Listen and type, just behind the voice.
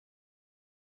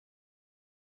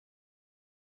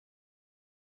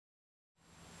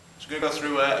So we're going to go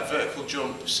through a vertical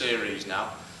jump series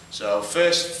now. So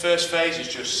first phase is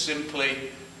just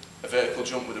simply a vertical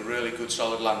jump with a really good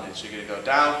solid landing. So you're going to go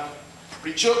down,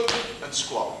 reach up and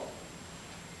squat.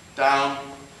 Down,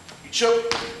 reach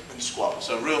up and squat.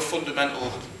 So a real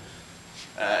fundamental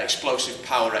explosive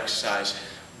power exercise.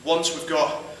 Once we've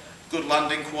got good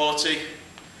landing quality,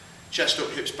 chest up,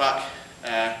 hips back,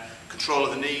 control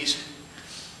of the knees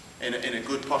in a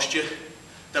good posture,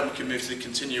 then we can move to the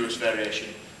continuous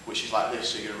variation, which is like this.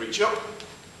 So you're going to reach up,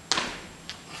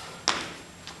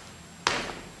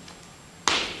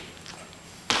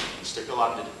 and stick the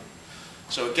landing.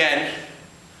 So again,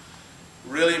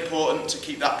 really important to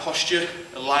keep that posture,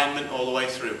 alignment all the way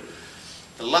through.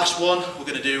 The last one, we're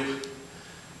going to do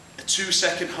a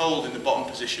 2-second hold in the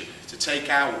bottom position to take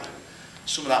out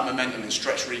some of that momentum and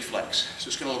stretch reflex. So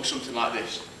it's going to look something like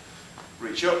this.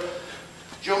 Reach up,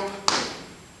 jump,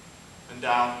 and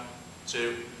down,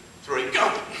 2, 3,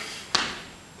 go.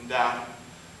 And down,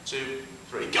 2,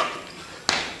 3, go.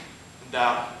 And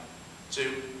down, 2,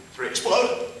 3,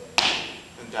 explode.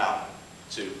 And down,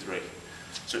 2, 3.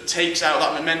 So it takes out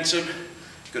that momentum.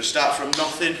 You've got to start from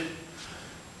nothing.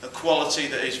 A quality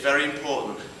that is very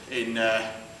important in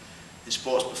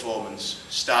sports performance,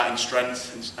 starting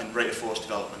strength and rate of force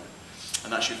development.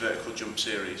 And that's your vertical jump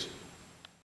series.